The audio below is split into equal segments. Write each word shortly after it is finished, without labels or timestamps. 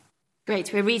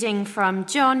Great. We're reading from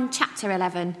John chapter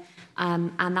 11,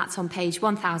 and that's on page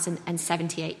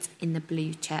 1078 in the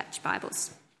Blue Church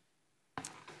Bibles.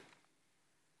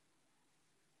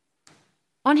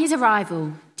 On his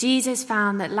arrival, Jesus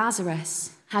found that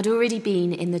Lazarus had already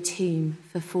been in the tomb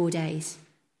for 4 days.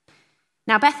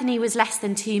 Now Bethany was less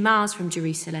than 2 miles from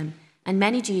Jerusalem, and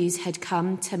many Jews had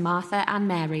come to Martha and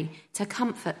Mary to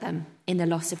comfort them in the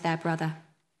loss of their brother.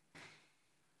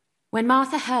 When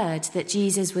Martha heard that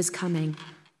Jesus was coming,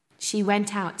 she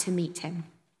went out to meet him,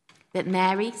 but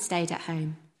Mary stayed at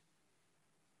home.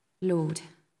 "Lord,"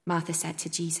 Martha said to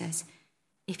Jesus,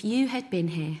 "if you had been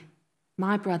here,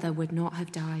 my brother would not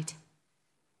have died.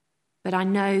 But I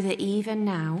know that even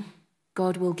now,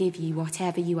 God will give you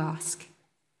whatever you ask."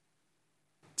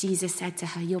 Jesus said to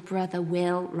her, "Your brother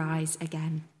will rise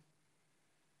again."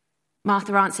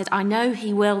 Martha answered, "I know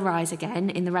he will rise again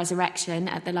in the resurrection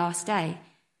at the last day."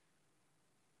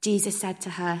 Jesus said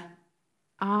to her,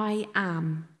 "I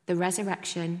am the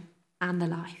resurrection and the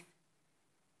life.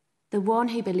 The one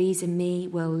who believes in me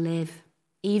will live,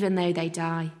 even though they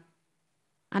die.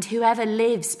 And whoever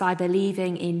lives by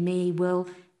believing in me will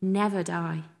never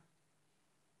die.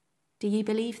 Do you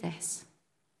believe this?"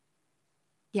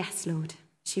 "Yes, Lord,"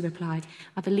 she replied.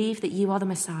 "I believe that you are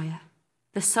the Messiah,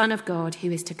 the Son of God who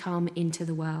is to come into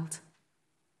the world."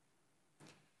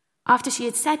 After she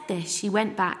had said this, she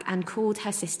went back and called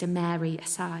her sister Mary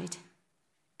aside.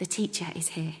 "The teacher is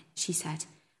here," she said,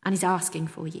 "and is asking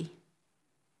for you."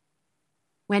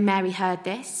 When Mary heard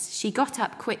this, she got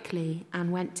up quickly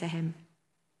and went to him.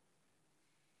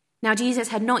 Now Jesus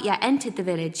had not yet entered the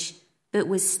village, but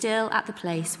was still at the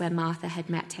place where Martha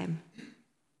had met him.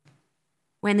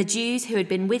 When the Jews who had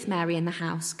been with Mary in the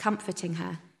house, comforting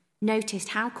her, noticed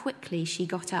how quickly she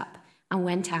got up and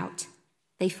went out,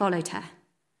 they followed her,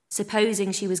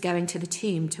 supposing she was going to the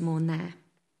tomb to mourn there.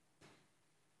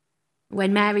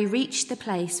 When Mary reached the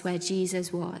place where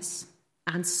Jesus was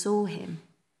and saw him,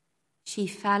 she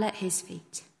fell at his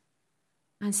feet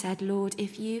and said, "Lord,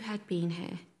 if you had been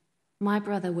here, my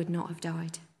brother would not have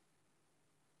died."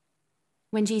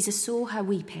 When Jesus saw her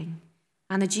weeping,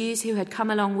 and the Jews who had come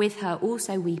along with her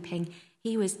also weeping,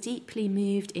 he was deeply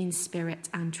moved in spirit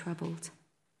and troubled.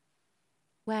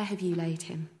 "Where have you laid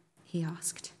him?" he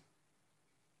asked.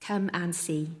 "Come and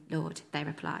see, Lord," they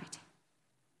replied.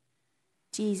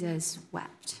 Jesus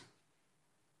wept.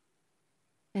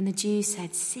 Then the Jews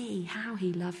said, "See how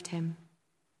he loved him."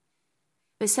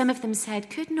 But some of them said,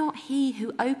 "Could not he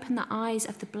who opened the eyes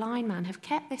of the blind man have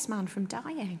kept this man from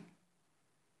dying?"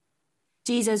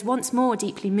 Jesus, once more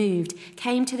deeply moved,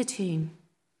 came to the tomb.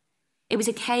 It was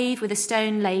a cave with a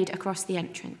stone laid across the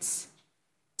entrance.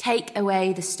 "Take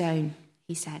away the stone,"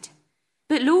 he said.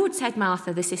 "But Lord," said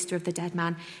Martha, the sister of the dead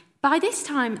man, "by this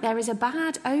time there is a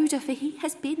bad odour, for he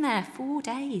has been there 4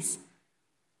 days."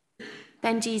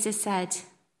 Then Jesus said,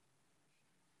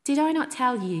 "Did I not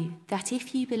tell you that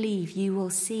if you believe, you will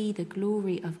see the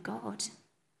glory of God?"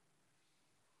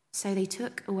 So they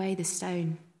took away the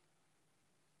stone.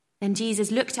 Then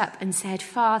Jesus looked up and said,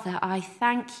 "Father, I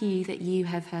thank you that you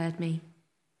have heard me.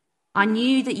 I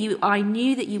knew that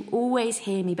you always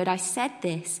hear me, but I said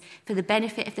this for the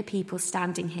benefit of the people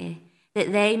standing here,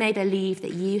 that they may believe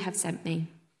that you have sent me."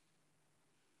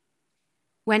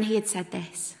 When he had said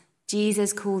this,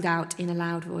 Jesus called out in a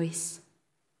loud voice,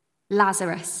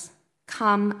 "Lazarus,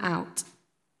 come out."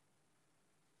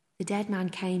 The dead man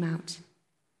came out,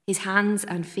 his hands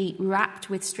and feet wrapped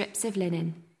with strips of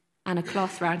linen and a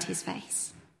cloth round his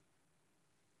face.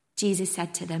 Jesus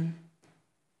said to them,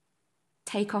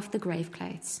 "Take off the grave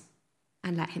clothes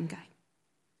and let him go."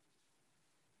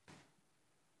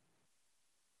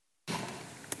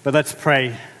 But let's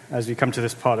pray as we come to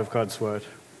this part of God's word.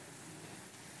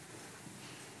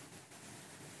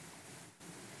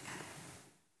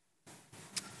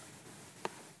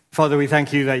 Father, we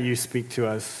thank you that you speak to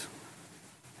us.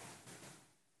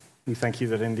 We thank you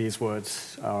that in these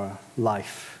words are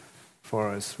life for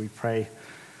us. We pray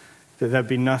that there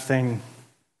be nothing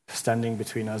standing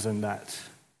between us and that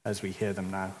as we hear them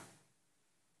now.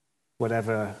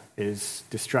 Whatever is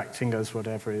distracting us,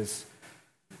 whatever is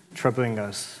troubling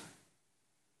us,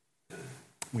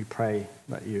 we pray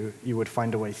that you would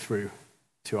find a way through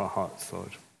to our hearts,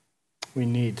 Lord. We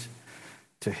need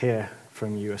to hear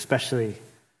from you, especially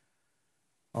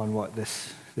on what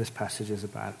this passage is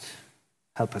about.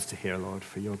 Help us to hear, Lord,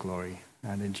 for your glory.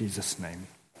 And in Jesus' name,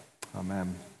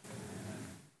 amen.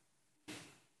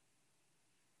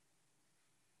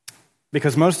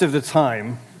 Because most of the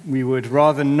time, we would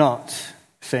rather not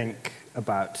think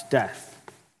about death.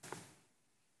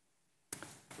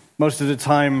 Most of the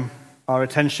time, our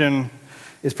attention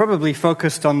is probably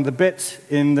focused on the bit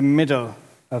in the middle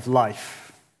of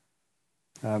life,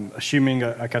 assuming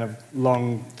a kind of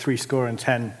long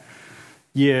 70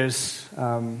 years.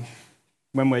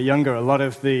 When we're younger, a lot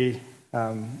of the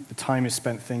time is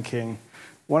spent thinking,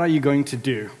 what are you going to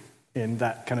do in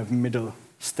that kind of middle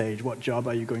stage? What job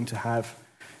are you going to have?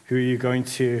 Who are you going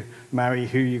to marry?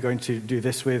 Who are you going to do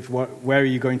this with? Where are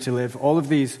you going to live? All of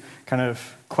these kind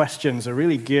of questions are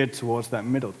really geared towards that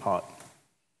middle part.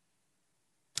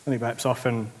 I think perhaps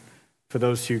often for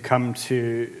those who come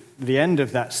to the end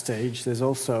of that stage, there's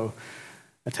also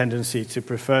a tendency to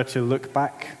prefer to look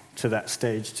back to that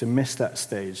stage, to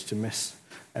miss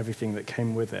everything that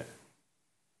came with it.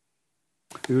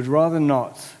 We would rather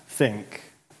not think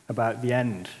about the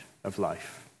end of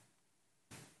life.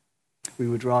 We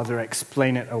would rather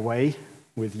explain it away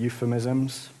with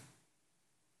euphemisms.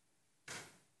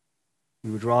 We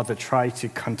would rather try to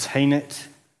contain it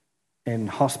in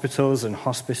hospitals and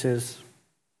hospices.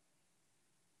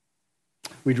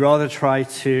 We'd rather try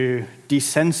to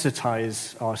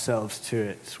desensitize ourselves to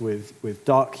it with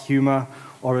dark humor,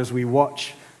 or as we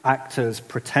watch actors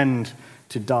pretend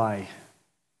to die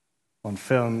on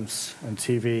films and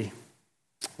TV,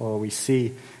 or we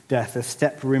see death a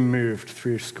step removed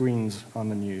through screens on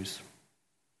the news.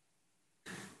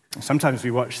 Sometimes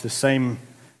we watch the same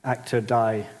actor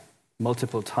die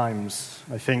multiple times.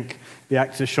 I think the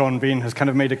actor Sean Bean has kind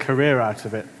of made a career out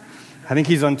of it. I think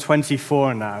he's on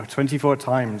 24 now. 24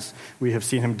 times we have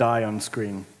seen him die on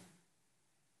screen.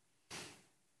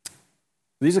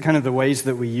 These are kind of the ways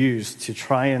that we use to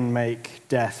try and make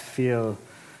death feel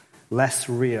less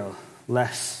real,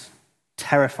 less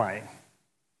terrifying.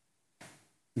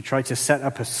 We try to set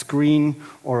up a screen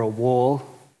or a wall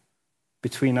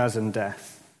between us and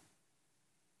death.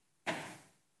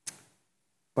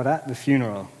 But at the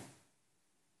funeral,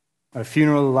 a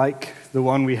funeral like the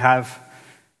one we have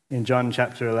in John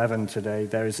chapter 11 today,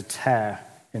 there is a tear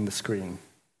in the screen.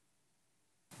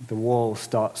 The wall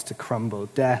starts to crumble.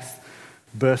 Death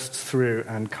bursts through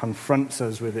and confronts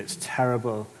us with its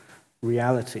terrible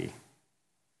reality.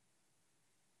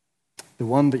 The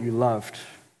one that you loved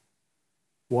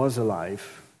was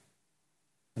alive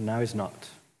and now is not.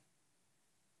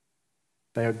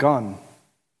 They are gone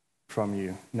from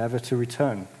you, never to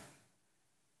return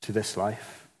to this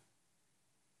life.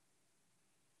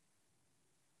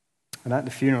 And at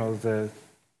the funeral, the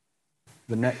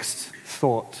next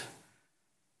thought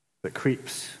that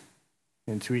creeps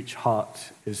into each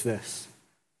heart is this: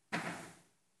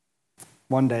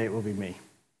 one day it will be me.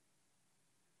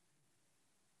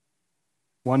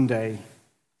 One day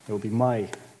it will be my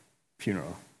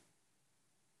funeral.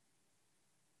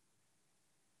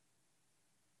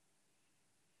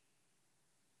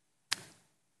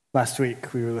 Last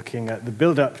week we were looking at the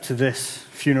build-up to this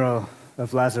funeral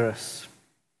of Lazarus,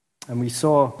 and we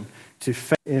saw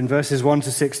in verses 1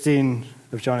 to 16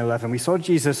 of John 11, we saw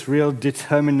Jesus' real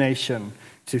determination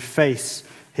to face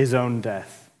his own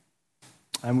death.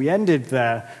 And we ended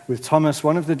there with Thomas,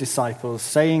 one of the disciples,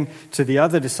 saying to the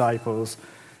other disciples,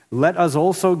 "Let us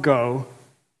also go,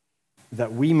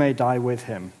 that we may die with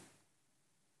him."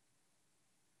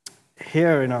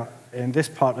 Here in this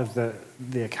part of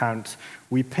the account,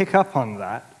 we pick up on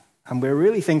that, and we're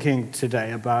really thinking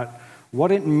today about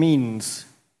what it means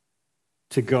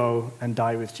to go and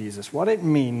die with Jesus, what it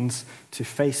means to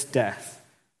face death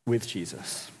with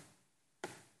Jesus.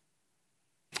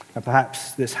 And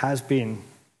perhaps this has been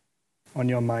on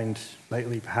your mind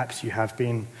lately. Perhaps you have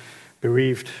been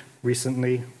bereaved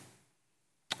recently,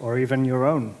 or even your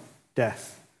own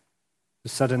death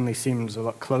suddenly seems a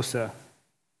lot closer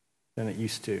than it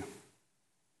used to.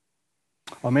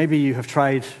 Or maybe you have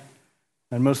tried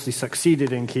and mostly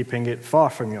succeeded in keeping it far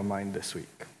from your mind this week.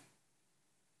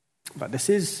 But this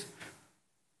is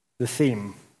the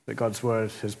theme that God's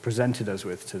word has presented us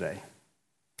with today.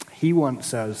 He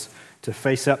wants us to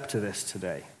face up to this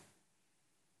today.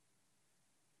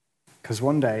 Because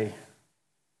one day,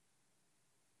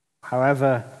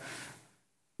 however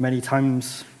many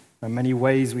times and many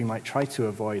ways we might try to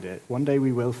avoid it, one day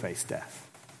we will face death.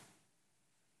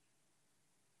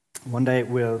 One day it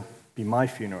will be my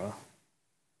funeral.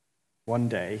 One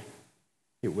day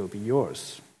it will be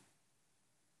yours.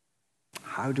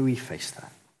 How do we face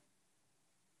that?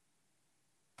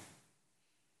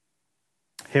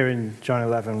 Here in John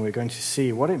 11, we're going to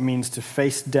see what it means to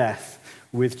face death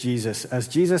with Jesus, as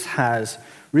Jesus has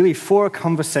really four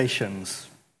conversations,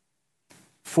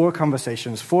 four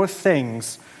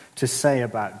things to say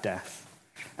about death.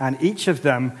 And each of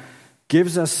them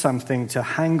gives us something to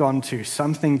hang on to,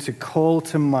 something to call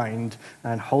to mind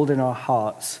and hold in our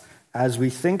hearts as we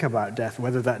think about death,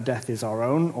 whether that death is our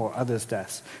own or others'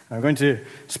 deaths. And I'm going to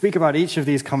speak about each of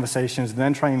these conversations and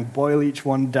then try and boil each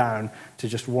one down to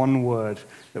just one word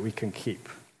that we can keep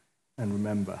and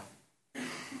remember.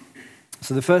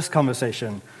 So the first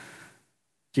conversation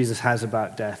Jesus has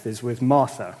about death is with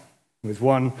Martha, with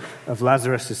one of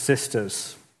Lazarus'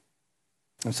 sisters.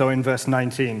 And so in verse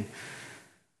 19,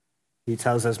 he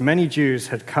tells us, many Jews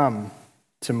had come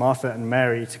to Martha and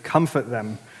Mary to comfort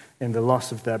them in the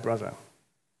loss of their brother.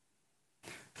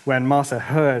 When Martha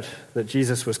heard that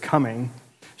Jesus was coming,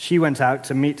 she went out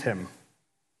to meet him,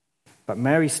 but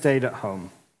Mary stayed at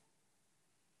home.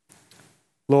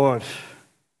 Lord,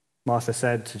 Martha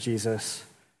said to Jesus,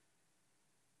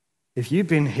 if you'd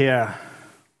been here,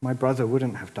 my brother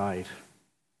wouldn't have died.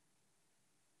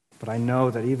 But I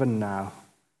know that even now,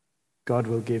 God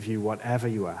will give you whatever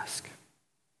you ask.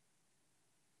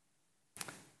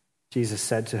 Jesus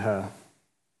said to her,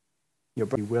 your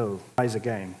brother will rise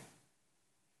again.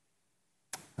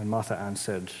 And Martha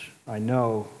answered, I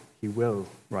know he will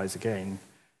rise again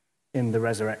in the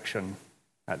resurrection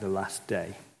at the last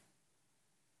day.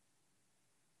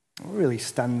 What really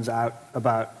stands out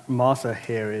about Martha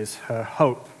here is her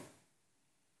hope.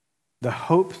 The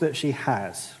hope that she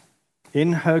has.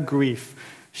 In her grief,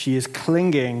 she is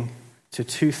clinging to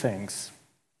two things.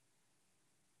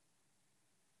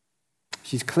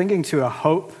 She's clinging to a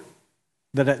hope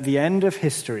that at the end of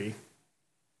history,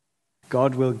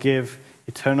 God will give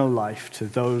eternal life to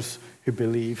those who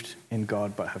believed in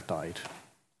God but have died.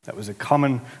 That was a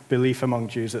common belief among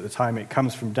Jews at the time. It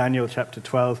comes from Daniel chapter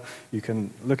 12. You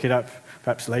can look it up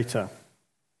perhaps later.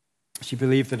 She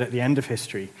believed that at the end of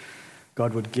history,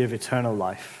 God would give eternal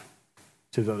life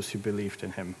to those who believed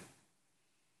in him.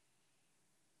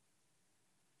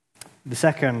 The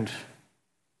second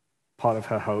part of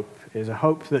her hope is a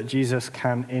hope that Jesus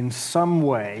can in some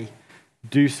way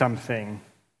do something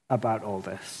about all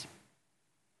this.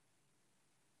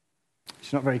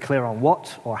 She's not very clear on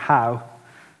what or how,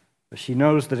 but she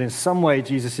knows that in some way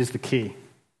Jesus is the key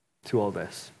to all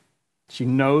this. She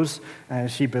knows and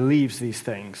she believes these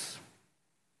things.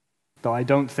 Though I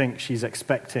don't think she's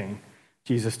expecting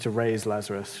Jesus to raise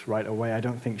Lazarus right away. I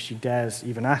don't think she dares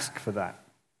even ask for that.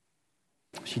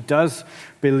 She does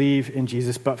believe in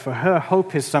Jesus, but for her,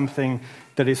 hope is something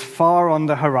that is far on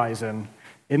the horizon,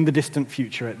 in the distant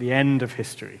future, at the end of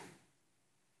history.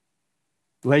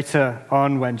 Later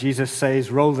on, when Jesus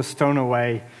says, roll the stone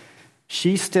away,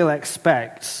 she still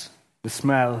expects the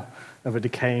smell of a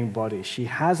decaying body. She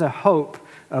has a hope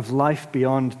of life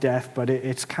beyond death, but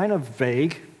it's kind of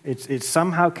vague. It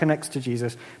somehow connects to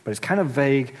Jesus, but it's kind of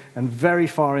vague and very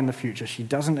far in the future. She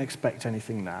doesn't expect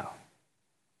anything now.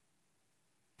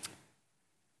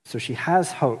 So she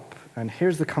has hope, and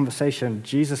here's the conversation.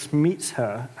 Jesus meets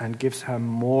her and gives her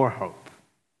more hope.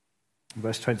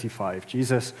 Verse 25,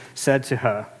 Jesus said to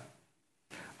her,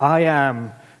 I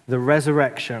am the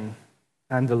resurrection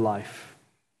and the life.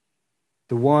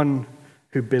 The one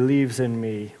who believes in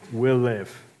me will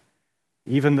live,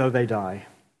 even though they die.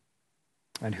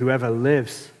 And whoever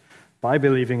lives by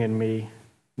believing in me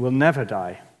will never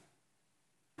die.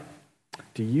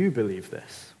 Do you believe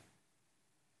this?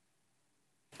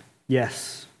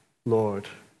 Yes, Lord,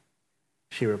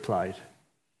 she replied.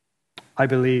 I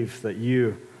believe that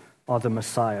you are the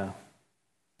Messiah,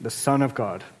 the Son of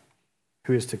God,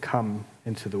 who is to come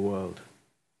into the world.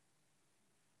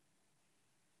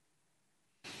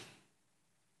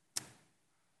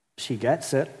 She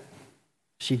gets it.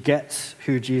 She gets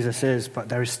who Jesus is, but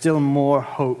there is still more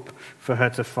hope for her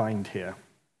to find here.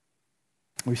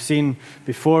 We've seen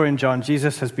before in John,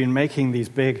 Jesus has been making these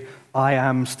big I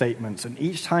am statements, and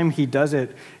each time he does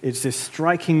it, it's this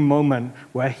striking moment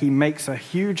where he makes a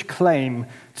huge claim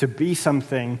to be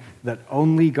something that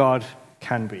only God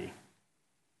can be.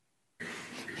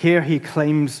 Here he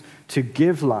claims to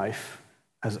give life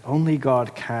as only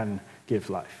God can give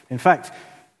life. In fact,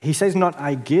 he says not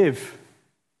I give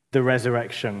the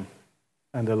resurrection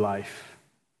and the life.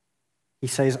 He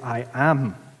says I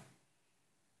am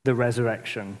the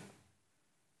resurrection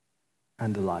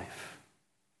and the life.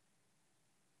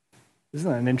 Isn't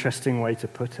that an interesting way to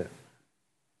put it?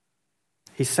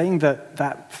 He's saying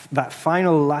that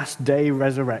final last day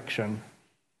resurrection,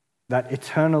 that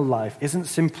eternal life, isn't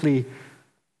simply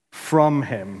from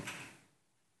him.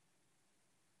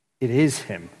 It is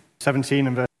him. 17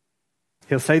 and verse.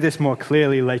 He'll say this more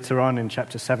clearly later on in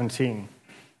chapter 17. In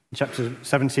chapter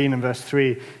 17 and verse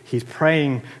 3, he's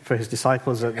praying for his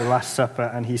disciples at the Last Supper,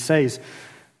 and he says,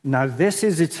 now this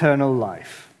is eternal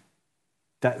life,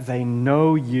 that they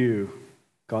know you,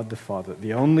 God the Father,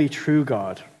 the only true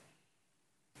God,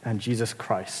 and Jesus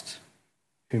Christ,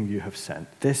 whom you have sent.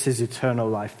 This is eternal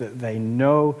life, that they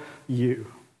know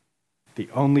you, the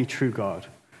only true God,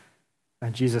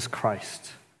 and Jesus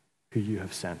Christ, who you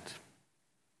have sent.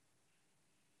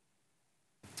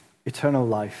 Eternal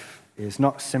life is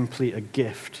not simply a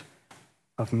gift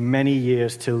of many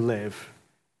years to live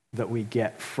that we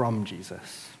get from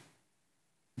Jesus.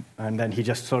 And then he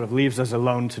just sort of leaves us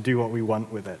alone to do what we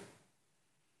want with it.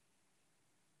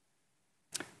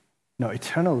 No,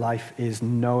 eternal life is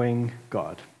knowing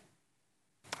God,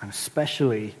 and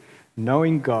especially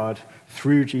knowing God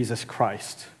through Jesus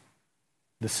Christ,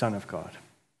 the Son of God.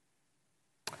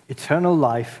 Eternal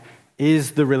life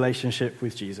is the relationship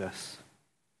with Jesus.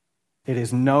 It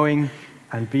is knowing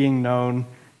and being known.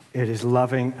 It is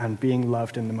loving and being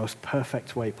loved in the most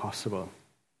perfect way possible.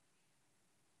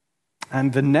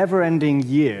 And the never-ending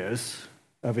years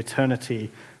of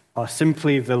eternity are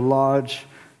simply the large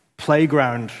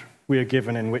playground we are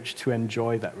given in which to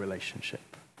enjoy that relationship.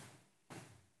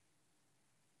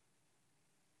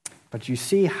 But you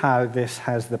see how this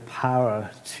has the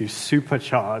power to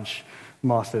supercharge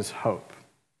Martha's hope.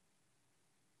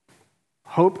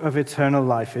 Hope of eternal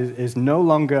life is no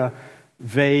longer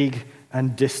vague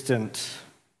and distant.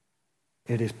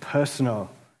 It is personal.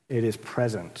 It is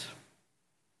present.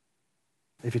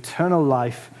 If eternal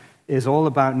life is all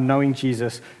about knowing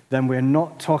Jesus, then we're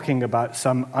not talking about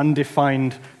some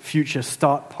undefined future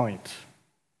start point.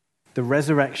 The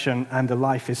resurrection and the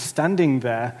life is standing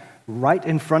there right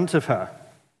in front of her.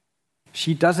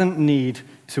 She doesn't need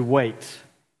to wait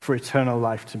for eternal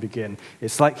life to begin.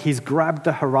 It's like he's grabbed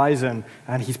the horizon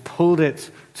and he's pulled it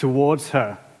towards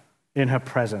her in her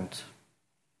present.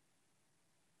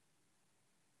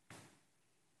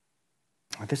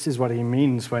 This is what he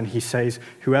means when he says,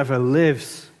 "Whoever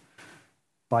lives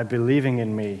by believing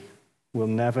in me will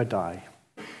never die."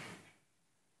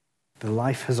 The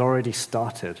life has already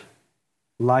started.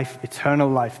 Life, eternal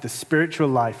life, the spiritual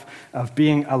life of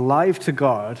being alive to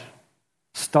God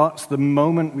starts the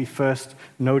moment we first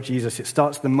know Jesus. It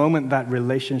starts the moment that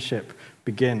relationship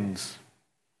begins.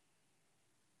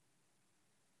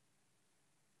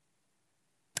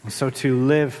 So to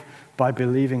live by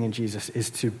believing in Jesus is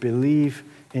to believe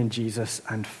in Jesus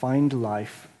and find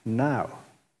life now.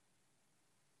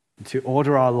 To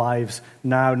order our lives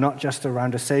now, not just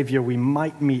around a Savior we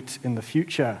might meet in the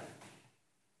future,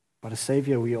 but a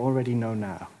Savior we already know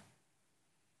now.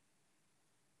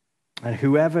 And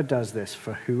whoever does this,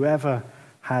 for whoever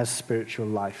has spiritual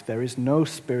life, there is no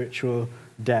spiritual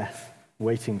death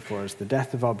waiting for us. The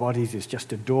death of our bodies is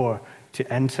just a door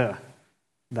to enter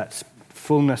that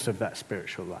fullness of that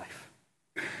spiritual life.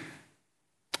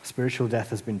 Spiritual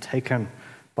death has been taken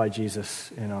by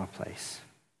Jesus in our place.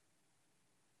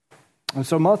 And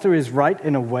so Martha is right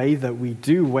in a way that we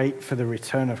do wait for the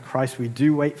return of Christ. We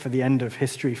do wait for the end of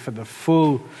history, for the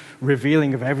full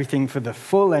revealing of everything, for the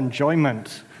full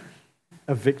enjoyment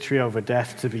of victory over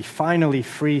death, to be finally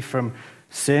free from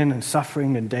sin and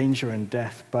suffering and danger and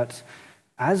death. But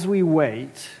as we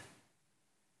wait,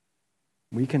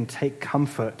 we can take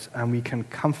comfort and we can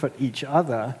comfort each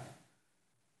other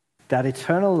that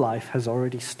eternal life has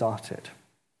already started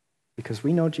because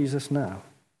we know Jesus now.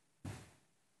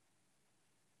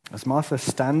 As Martha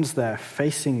stands there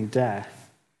facing death,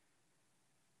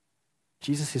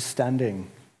 Jesus is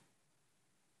standing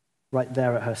right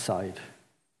there at her side.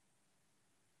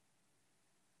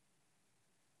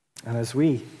 And as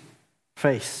we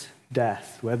face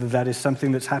death, whether that is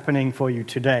something that's happening for you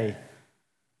today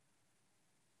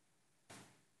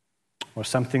or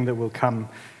something that will come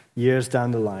years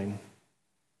down the line,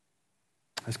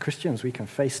 as Christians, we can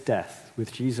face death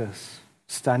with Jesus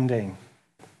standing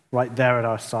right there at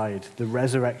our side, the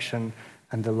resurrection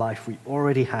and the life. We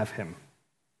already have him.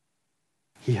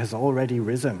 He has already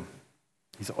risen.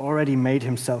 He's already made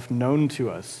himself known to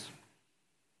us.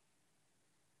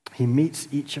 He meets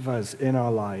each of us in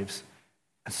our lives.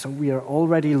 And so we are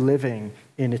already living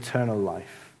in eternal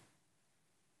life.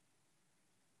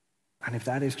 And if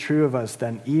that is true of us,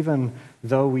 then even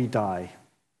though we die,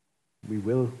 we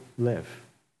will live.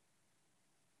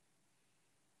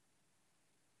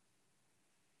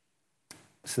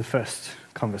 It's the first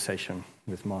conversation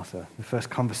with Martha, the first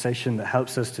conversation that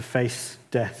helps us to face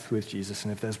death with Jesus.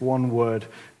 And if there's one word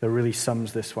that really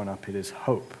sums this one up, it is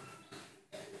hope.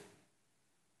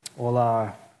 All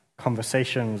our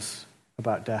conversations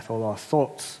about death, all our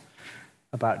thoughts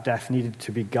about death needed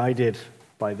to be guided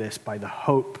by this, by the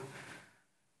hope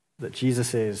that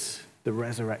Jesus is the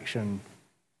resurrection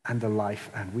and the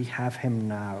life, and we have him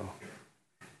now.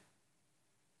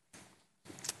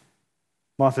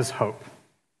 Martha's hope.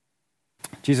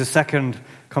 Jesus' second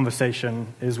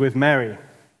conversation is with Mary.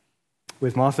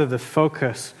 With Martha, the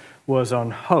focus was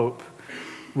on hope.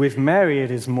 With Mary,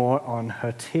 it is more on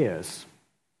her tears.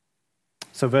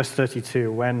 So verse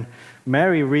 32, when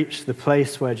Mary reached the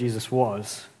place where Jesus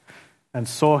was and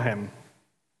saw him,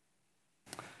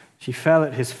 she fell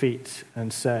at his feet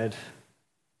and said,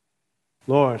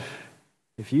 "Lord,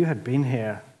 if you had been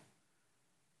here,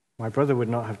 my brother would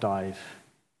not have died."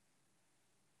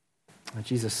 And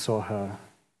Jesus saw her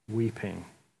weeping.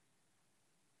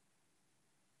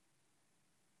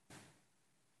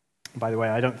 By the way,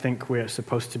 I don't think we're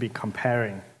supposed to be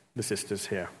comparing the sisters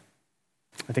here.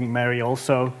 I think Mary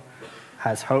also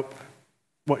has hope.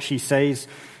 What she says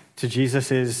to Jesus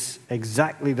is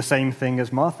exactly the same thing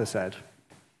as Martha said.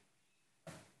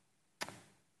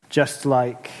 Just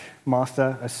like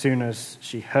Martha, as soon as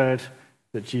she heard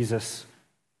that Jesus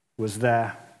was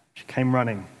there, she came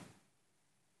running.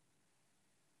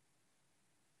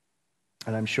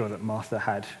 And I'm sure that Martha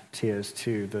had tears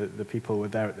too. The people were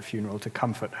there at the funeral to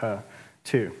comfort her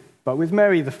too. But with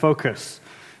Mary, the focus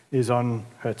is on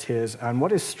her tears. And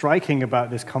what is striking about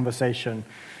this conversation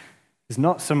is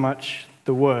not so much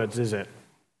the words, is it?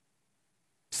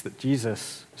 It's that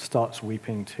Jesus starts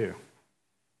weeping too.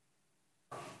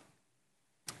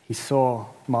 He saw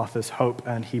Martha's hope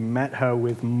and he met her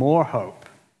with more hope.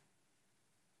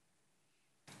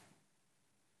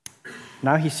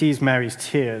 Now he sees Mary's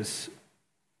tears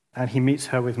and he meets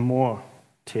her with more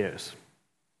tears.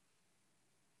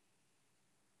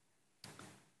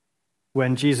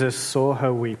 When Jesus saw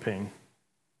her weeping,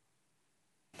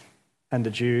 and the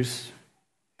Jews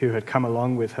who had come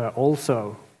along with her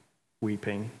also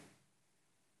weeping,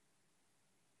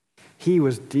 he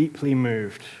was deeply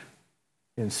moved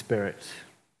in spirit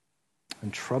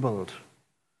and troubled.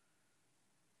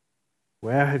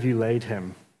 "Where have you laid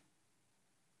him?"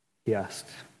 he asked.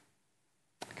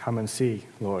 "Come and see,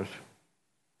 Lord,"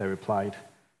 they replied.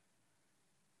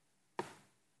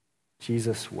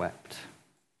 Jesus wept.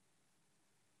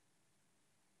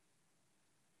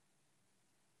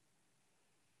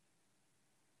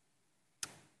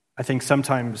 I think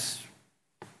sometimes,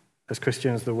 as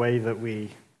Christians, the way that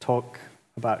we talk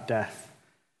about death,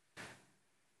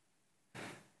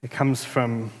 it comes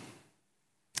from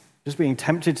just being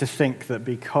tempted to think that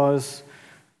because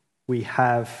we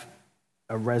have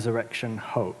a resurrection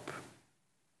hope,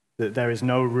 that there is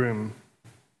no room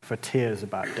for tears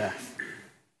about death.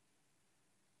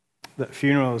 That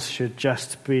funerals should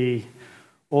just be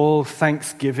all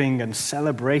thanksgiving and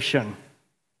celebration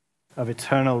of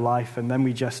eternal life, and then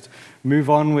we just move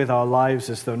on with our lives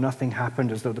as though nothing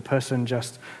happened, as though the person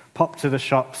just popped to the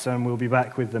shops and we'll be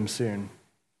back with them soon.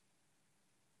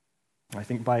 I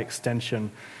think by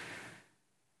extension,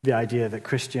 the idea that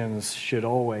Christians should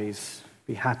always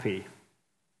be happy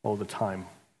all the time.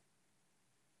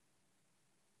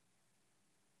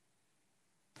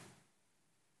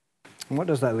 And what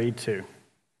does that lead to?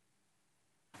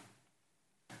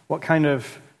 What kind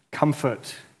of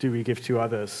comfort do we give to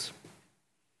others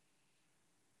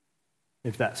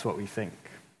if that's what we think?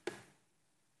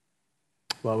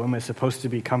 Well, when we're supposed to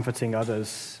be comforting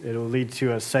others, it'll lead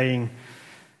to us saying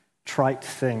trite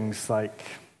things like,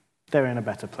 "They're in a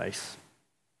better place.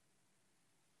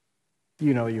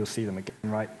 You know you'll see them again,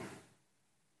 right?"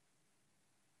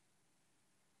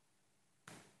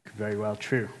 Very well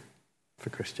true for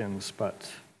Christians,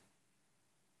 but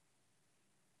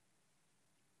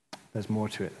there's more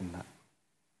to it than that.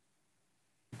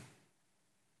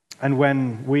 And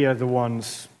when we are the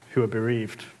ones who are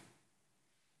bereaved,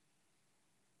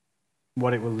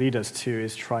 what it will lead us to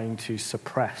is trying to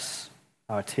suppress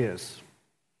our tears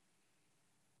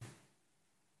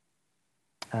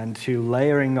and to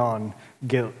layering on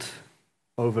guilt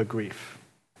over grief,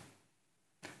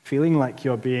 feeling like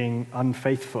you're being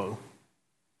unfaithful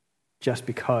just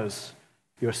because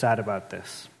you're sad about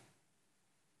this,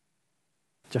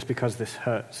 just because this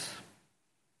hurts,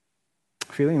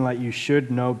 feeling like you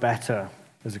should know better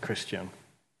as a Christian.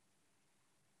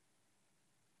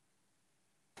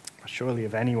 Surely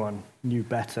if anyone knew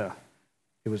better,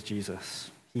 it was Jesus.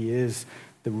 He is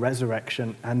the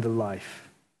resurrection and the life.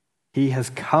 He has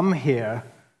come here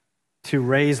to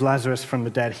raise Lazarus from the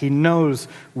dead. He knows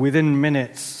within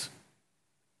minutes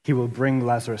he will bring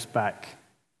Lazarus back.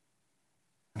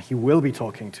 He will be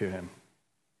talking to him.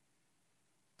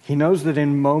 He knows that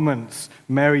in moments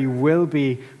Mary will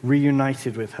be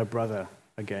reunited with her brother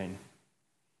again.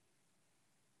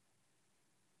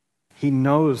 He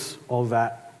knows all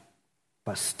that,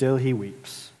 but still he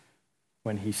weeps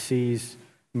when he sees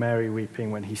Mary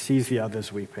weeping, when he sees the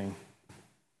others weeping.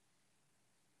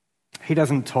 He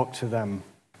doesn't talk to them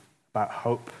about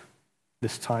hope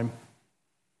this time.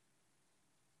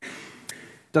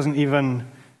 Doesn't even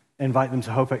invite them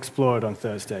to Hope Explored on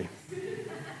Thursday.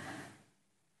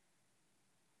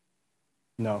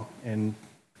 No, in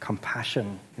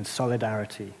compassion, in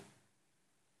solidarity,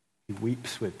 he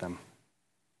weeps with them.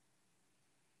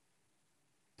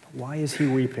 Why is he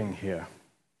weeping here?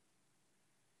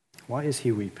 Why is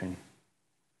he weeping?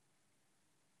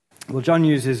 Well, John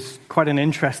uses quite an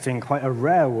interesting, quite a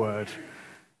rare word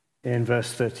in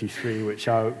verse 33, which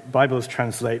our Bibles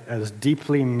translate as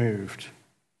deeply moved.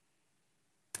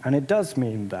 And it does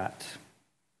mean that.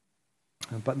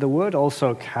 But the word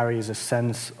also carries a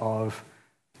sense of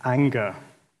anger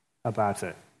about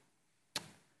it.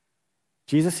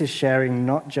 Jesus is sharing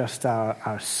not just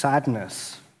our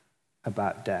sadness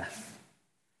about death,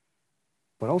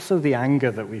 but also the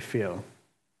anger that we feel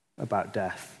about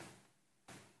death.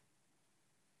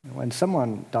 When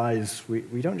someone dies,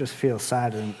 we don't just feel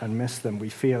sad and miss them. We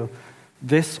feel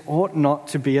this ought not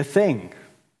to be a thing.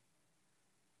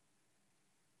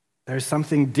 There's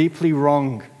something deeply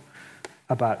wrong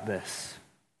about this.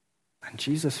 And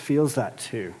Jesus feels that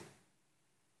too.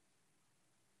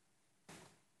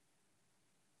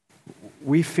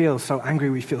 We feel so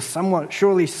angry. We feel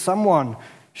surely someone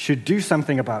should do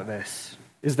something about this.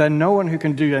 Is there no one who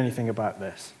can do anything about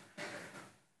this?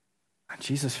 And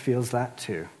Jesus feels that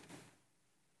too.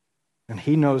 And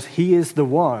he knows he is the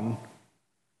one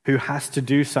who has to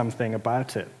do something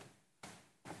about it.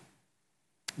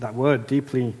 That word,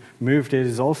 deeply moved,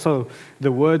 is also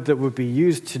the word that would be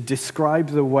used to describe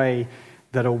the way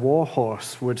that a war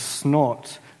horse would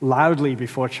snort loudly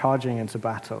before charging into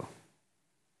battle.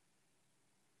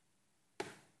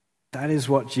 That is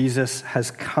what Jesus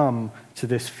has come to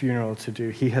this funeral to do.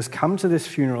 He has come to this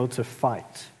funeral to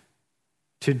fight,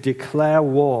 to declare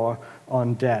war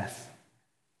on death.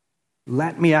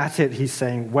 Let me at it, he's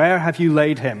saying. Where have you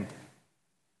laid him?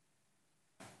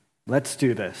 Let's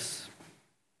do this.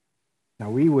 Now,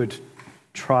 we would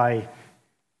try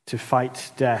to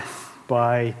fight death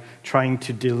by trying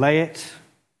to delay it,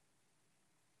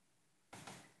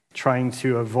 trying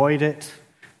to avoid it,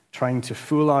 trying to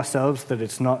fool ourselves that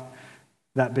it's not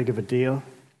that big of a deal.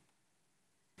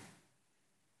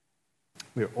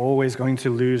 We're always going to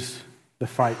lose the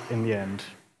fight in the end.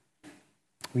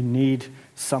 We need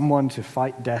someone to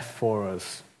fight death for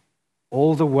us,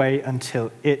 all the way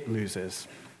until it loses.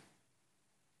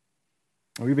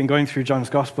 We've been going through John's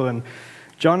Gospel, and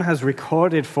John has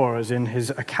recorded for us in his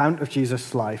account of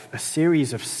Jesus' life a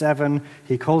series of 7,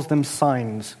 he calls them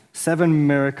signs, 7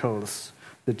 miracles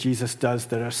that Jesus does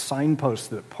that are signposts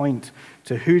that point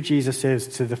to who Jesus is,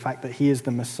 to the fact that he is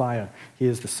the Messiah, he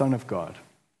is the Son of God.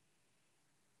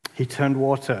 He turned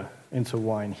water into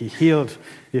wine. He healed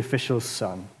the official's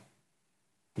son.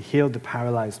 He healed the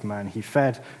paralyzed man. He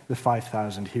fed the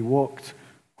 5,000. He walked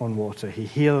on water. He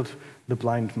healed the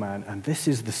blind man. And this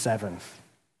is the 7th.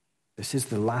 This is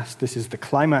the last. This is the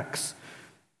climax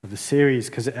of the series,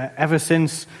 because ever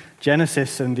since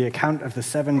Genesis and the account of the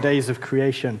 7 days of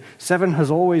creation, 7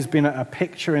 has always been a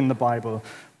picture in the Bible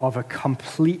of a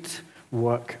complete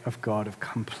work of God, of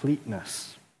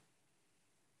completeness.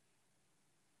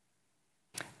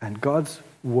 And God's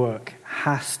work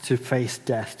has to face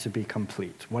death to be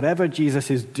complete. Whatever Jesus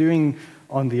is doing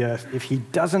on the earth, if he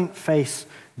doesn't face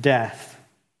death,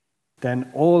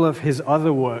 then all of his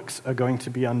other works are going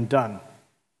to be undone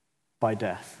by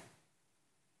death.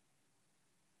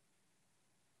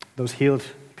 Those healed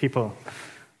people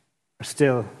are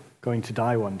still going to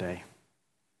die one day.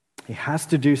 He has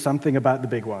to do something about the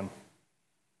big one.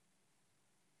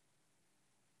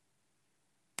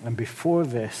 And before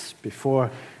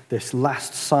this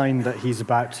last sign that he's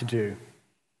about to do,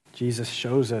 Jesus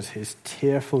shows us his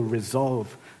tearful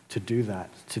resolve to do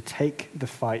that, to take the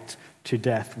fight to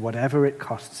death, whatever it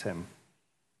costs him.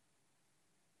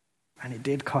 And it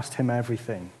did cost him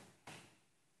everything.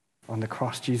 On the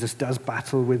cross, Jesus does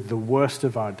battle with the worst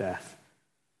of our death,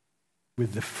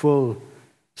 with the full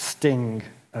sting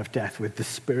of death, with the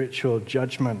spiritual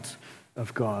judgment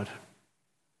of God.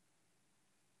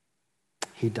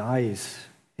 He dies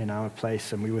in our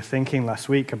place. And we were thinking last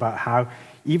week about how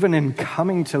even in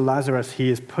coming to Lazarus, he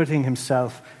is putting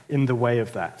himself in the way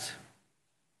of that.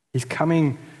 He's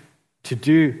coming to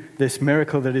do this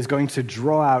miracle that is going to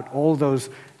draw out all those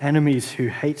enemies who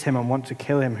hate him and want to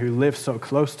kill him, who live so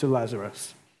close to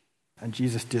Lazarus. And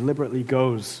Jesus deliberately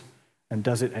goes and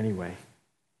does it anyway.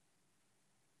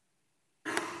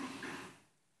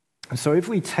 And so if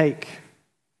we take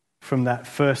from that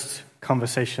first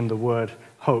conversation the word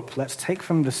hope, let's take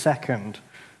from the second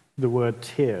the word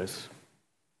tears.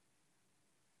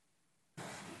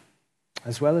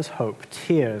 As well as hope,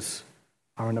 tears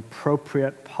are an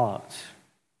appropriate part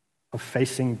of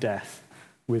facing death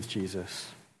with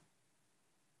Jesus.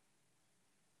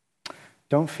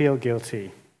 Don't feel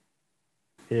guilty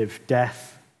if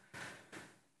death,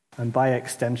 and by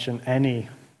extension any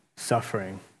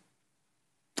suffering,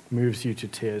 moves you to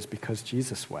tears because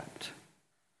Jesus wept.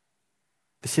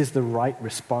 This is the right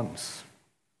response.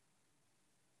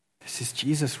 This is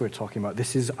Jesus we're talking about.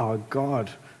 This is our God,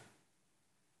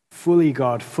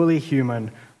 fully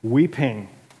human, weeping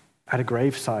at a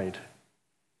graveside.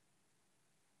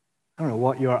 I don't know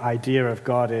what your idea of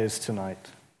God is tonight.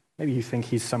 Maybe you think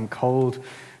he's some cold,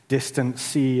 distant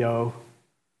CEO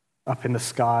up in the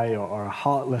sky or a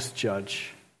heartless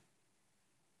judge.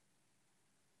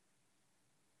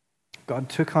 God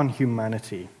took on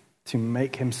humanity to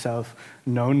make himself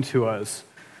known to us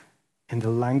in the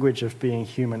language of being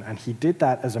human, and he did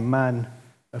that as a man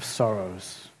of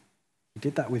sorrows. He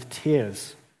did that with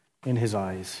tears in his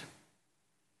eyes.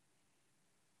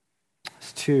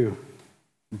 It's too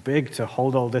big to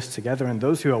hold all this together, and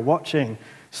those who are watching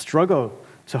struggle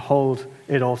to hold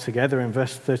it all together. In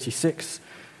verse 36,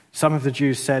 some of the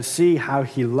Jews said, "See how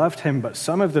he loved him," but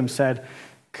some of them said,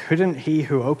 "Couldn't he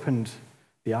who opened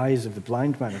the eyes of the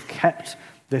blind man have kept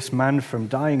this man from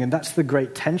dying?" And that's the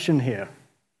great tension here.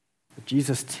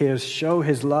 Jesus' tears show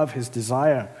his love, his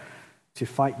desire to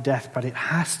fight death, but it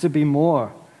has to be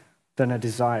more than a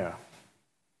desire.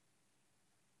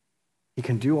 He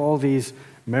can do all these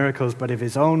miracles, but if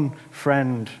his own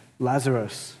friend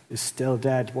Lazarus is still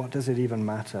dead, what does it even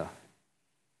matter?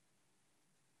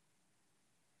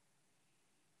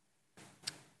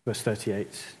 Verse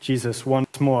 38, Jesus,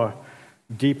 once more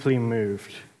deeply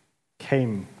moved,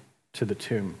 came to the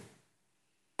tomb.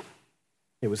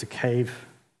 It was a cave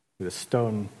with a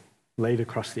stone laid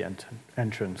across the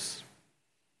entrance.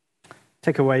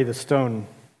 "Take away the stone,"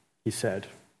 he said.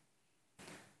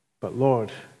 "But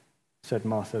Lord," said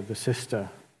Martha, the sister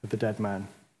of the dead man,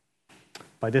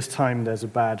 "by this time there's a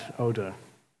bad odor,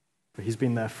 for he's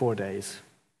been there 4 days."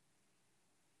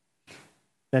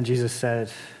 Then Jesus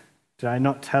said, "Did I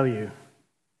not tell you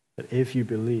that if you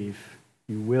believe,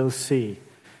 you will see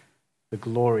the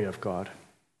glory of God?"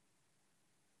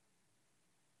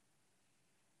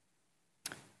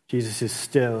 Jesus is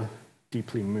still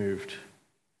deeply moved.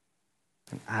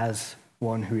 And as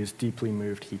one who is deeply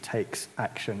moved, he takes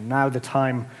action. Now the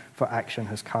time for action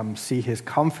has come. See his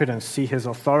confidence, see his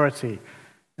authority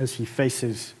as he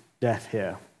faces death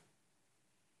here.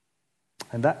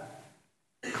 And that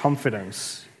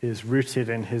confidence is rooted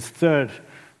in his third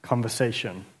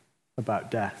conversation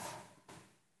about death.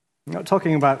 I'm not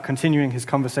talking about continuing his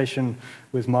conversation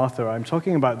with Martha. I'm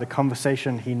talking about the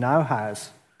conversation he now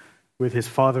has with his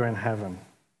Father in heaven.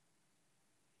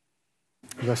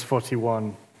 Verse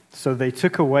 41, so they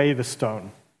took away the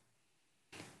stone.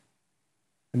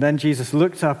 And then Jesus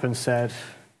looked up and said,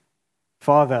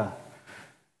 "Father,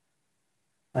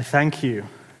 I thank you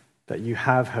that you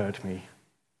have heard me.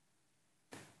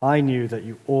 I knew that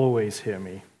you always hear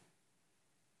me.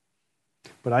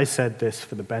 But I said this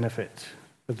for the benefit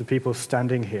of the people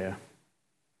standing here,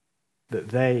 that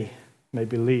they may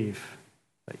believe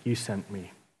that you sent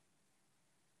me."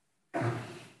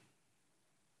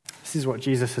 This is what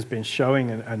Jesus has been showing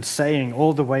and saying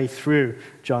all the way through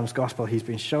John's gospel. He's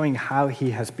been showing how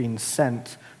he has been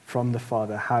sent from the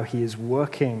Father, how he is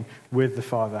working with the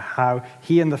Father, how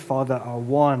he and the Father are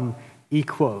one,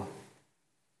 equal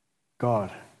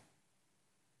God.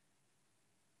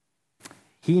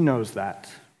 He knows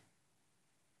that.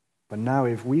 But now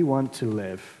if we want to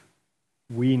live,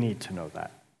 we need to know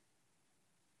that.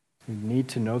 We need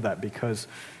to know that because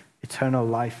eternal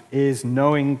life is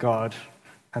knowing God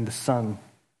and the Son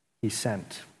he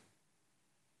sent.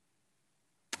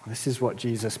 This is what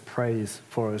Jesus prays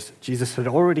for us. Jesus had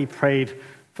already prayed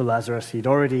for Lazarus. He'd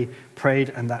already prayed,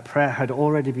 and that prayer had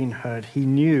already been heard. He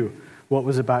knew what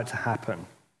was about to happen.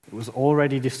 It was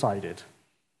already decided.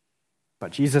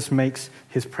 But Jesus makes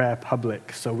his prayer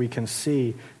public so we can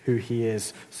see who he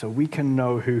is, so we can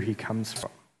know who he comes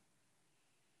from.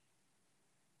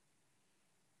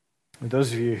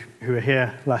 Those of you who were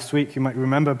here last week, you might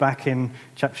remember back in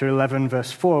chapter 11,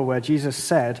 verse 4, where Jesus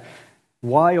said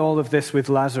why all of this with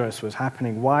Lazarus was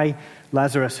happening, why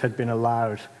Lazarus had been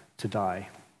allowed to die.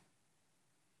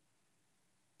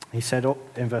 He said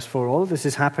in verse 4, all of this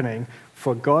is happening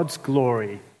for God's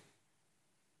glory,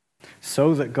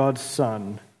 so that God's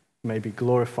Son may be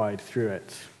glorified through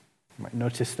it. You might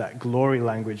notice that glory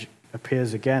language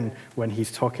appears again when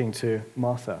he's talking to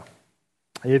Martha.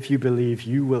 If you believe,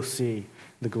 you will see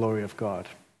the glory of God.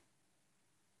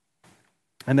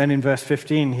 And then in verse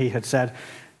 15, he had said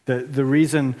that the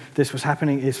reason this was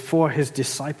happening is for his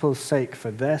disciples' sake, for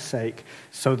their sake,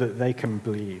 so that they can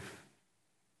believe.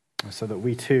 so that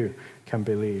we too can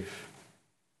believe.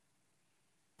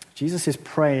 Jesus is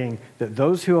praying that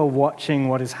those who are watching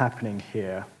what is happening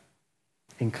here,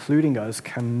 including us,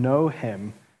 can know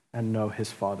him and know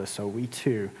his Father, so we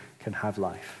too can have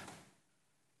life.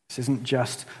 This isn't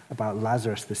just about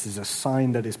Lazarus. This is a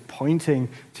sign that is pointing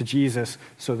to Jesus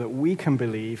so that we can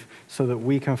believe, so that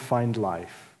we can find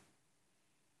life,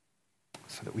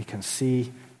 so that we can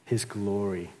see his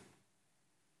glory.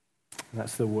 And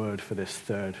that's the word for this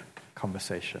third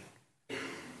conversation.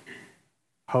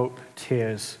 Hope,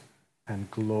 tears,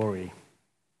 and glory.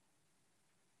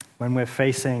 When we're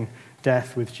facing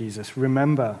death with Jesus,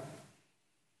 remember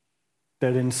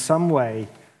that in some way,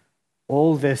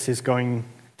 all this is going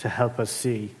to help us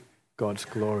see God's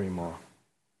glory more.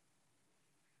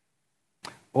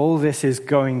 All this is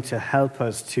going to help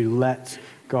us to let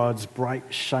God's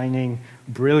bright, shining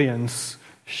brilliance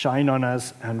shine on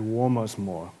us and warm us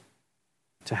more,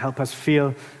 to help us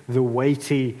feel the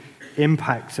weighty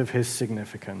impact of his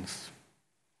significance.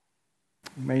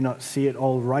 We may not see it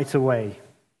all right away,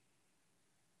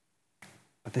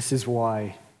 but this is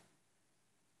why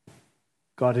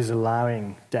God is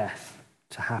allowing death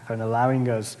to happen, allowing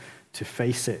us to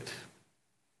face it.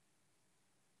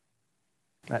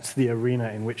 That's the arena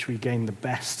in which we gain the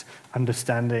best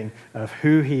understanding of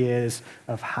who he is,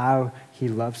 of how he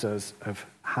loves us, of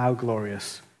how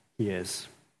glorious he is.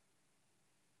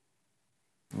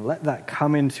 Let that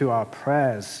come into our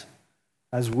prayers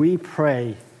as we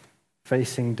pray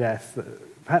facing death.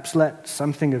 Perhaps let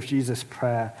something of Jesus'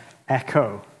 prayer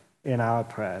echo in our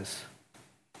prayers.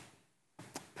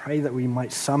 Pray that we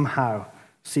might somehow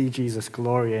see Jesus'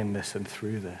 glory in this and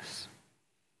through this.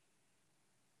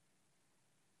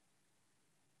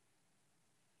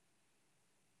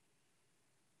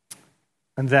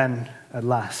 And then, at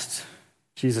last,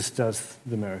 Jesus does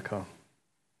the miracle.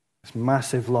 This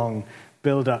massive, long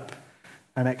build-up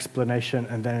and explanation,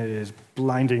 and then it is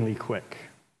blindingly quick.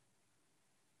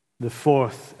 The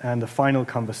fourth and the final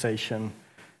conversation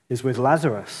is with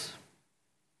Lazarus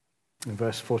in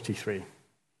verse 43.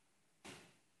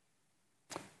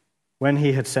 When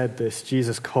he had said this,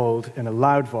 Jesus called in a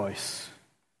loud voice,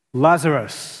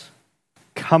 "Lazarus,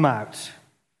 come out."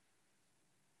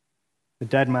 The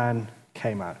dead man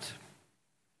came out,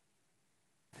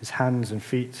 his hands and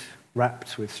feet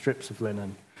wrapped with strips of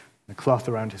linen and a cloth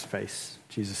around his face.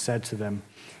 Jesus said to them,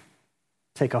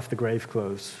 "Take off the grave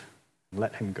clothes and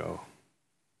let him go."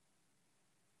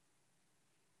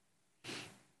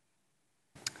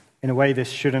 In a way,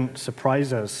 this shouldn't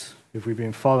surprise us if we've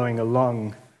been following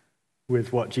along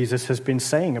with what Jesus has been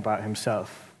saying about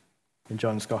himself in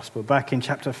John's Gospel. Back in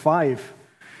chapter 5,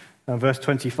 verse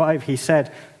 25, he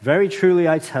said, "Very truly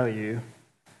I tell you,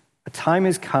 a time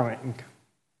is coming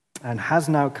and has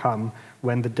now come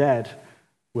when the dead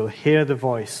will hear the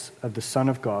voice of the Son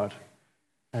of God,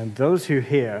 and those who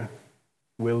hear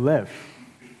will live."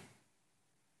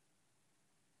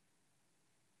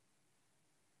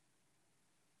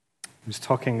 He was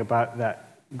talking about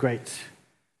that great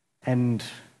end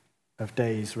of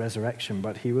days resurrection,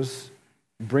 but he was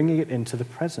bringing it into the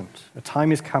present. A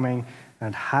time is coming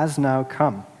and has now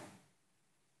come.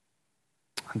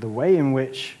 And the way in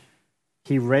which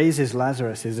he raises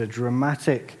Lazarus is a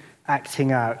dramatic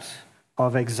acting out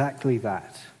of exactly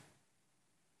that.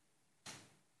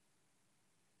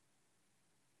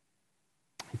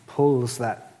 He pulls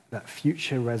that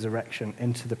future resurrection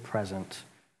into the present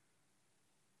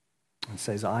and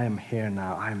says, "I am here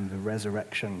now. I am the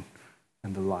resurrection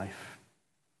and the life."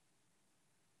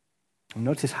 And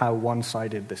notice how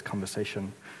one-sided this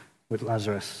conversation with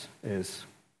Lazarus is.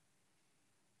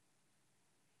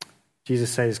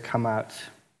 Jesus says, "Come out."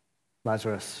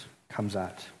 Lazarus comes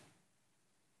out.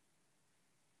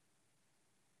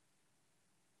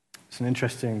 It's an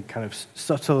interesting kind of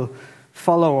subtle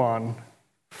follow-on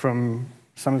from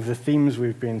some of the themes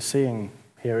we've been seeing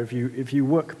here. If you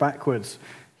work backwards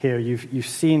here, you've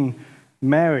seen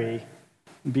Mary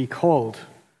be called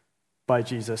by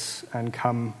Jesus and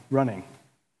come running.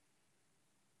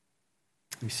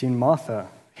 You've seen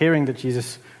Martha hearing that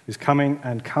Jesus is coming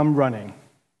and come running.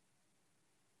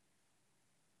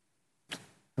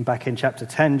 And back in chapter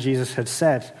 10, Jesus had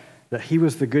said that he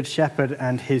was the good shepherd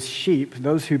and his sheep,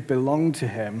 those who belong to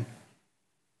him,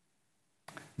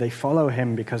 they follow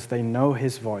him because they know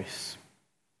his voice.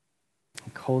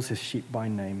 He calls his sheep by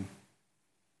name.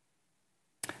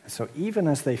 So even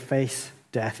as they face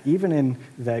death, even in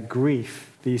their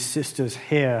grief, these sisters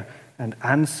hear and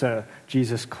answer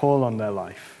Jesus' call on their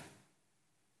life.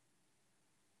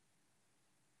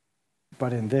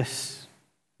 But in this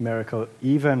miracle,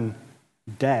 even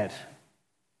dead,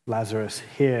 Lazarus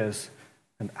hears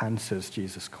and answers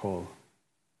Jesus' call.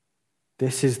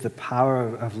 This is the power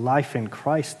of life in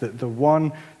Christ, that the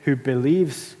one who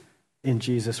believes in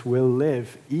Jesus will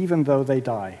live even though they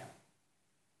die.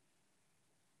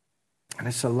 And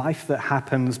it's a life that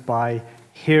happens by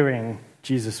hearing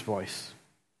Jesus' voice.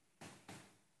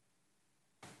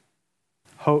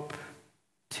 Hope,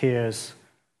 tears,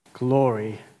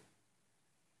 glory,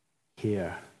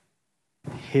 hear.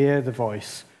 Hear the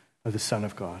voice of the Son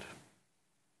of God.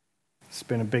 It's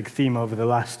been a big theme over the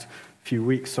last few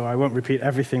weeks, so I won't repeat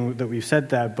everything that we've said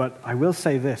there, but I will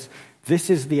say this. This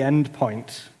is the end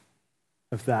point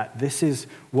of that. This is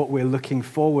what we're looking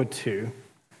forward to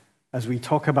as we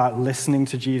talk about listening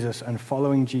to Jesus and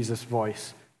following Jesus'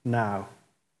 voice now.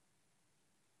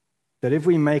 That if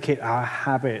we make it our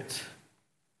habit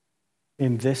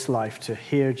in this life to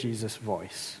hear Jesus'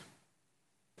 voice,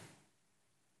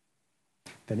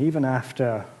 then even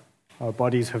after our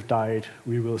bodies have died,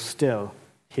 we will still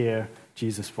hear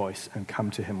Jesus' voice and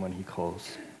come to him when he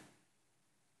calls,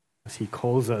 as he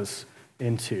calls us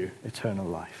into eternal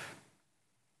life.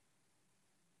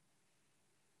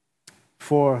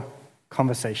 4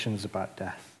 conversations about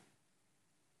death.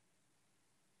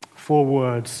 4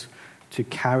 words to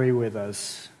carry with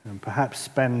us and perhaps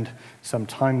spend some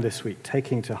time this week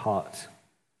taking to heart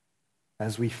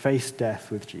as we face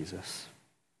death with Jesus.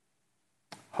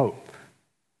 Hope,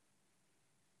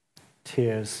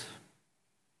 tears,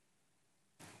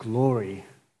 glory,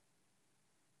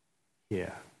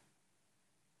 here.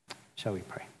 Shall we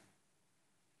pray?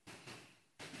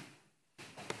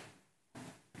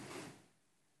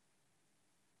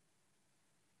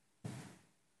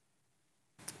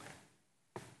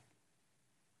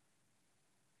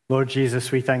 Lord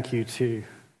Jesus, we thank you to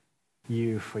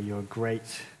you for your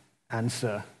great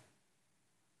answer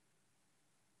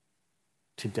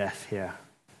to death here.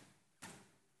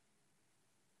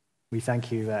 We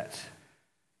thank you that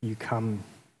you come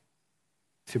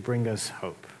to bring us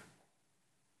hope,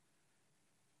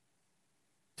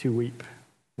 to weep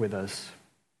with us,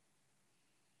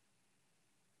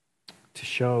 to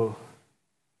show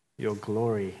your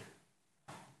glory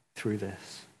through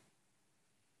this.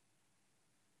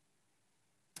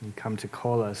 You come to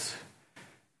call us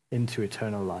into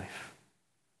eternal life.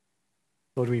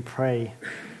 Lord, we pray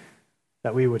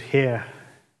that we would hear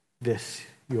this,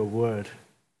 your word.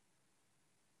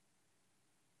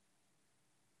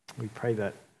 We pray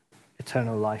that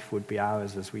eternal life would be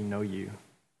ours as we know you.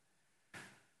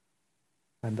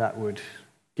 And that would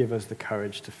give us the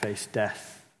courage to face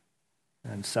death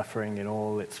and suffering in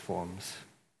all its forms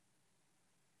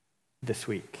this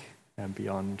week and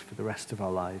beyond for the rest of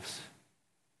our lives,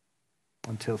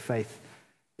 until faith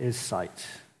is sight,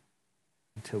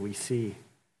 until we see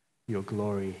your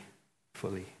glory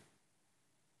fully.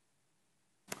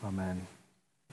 Amen.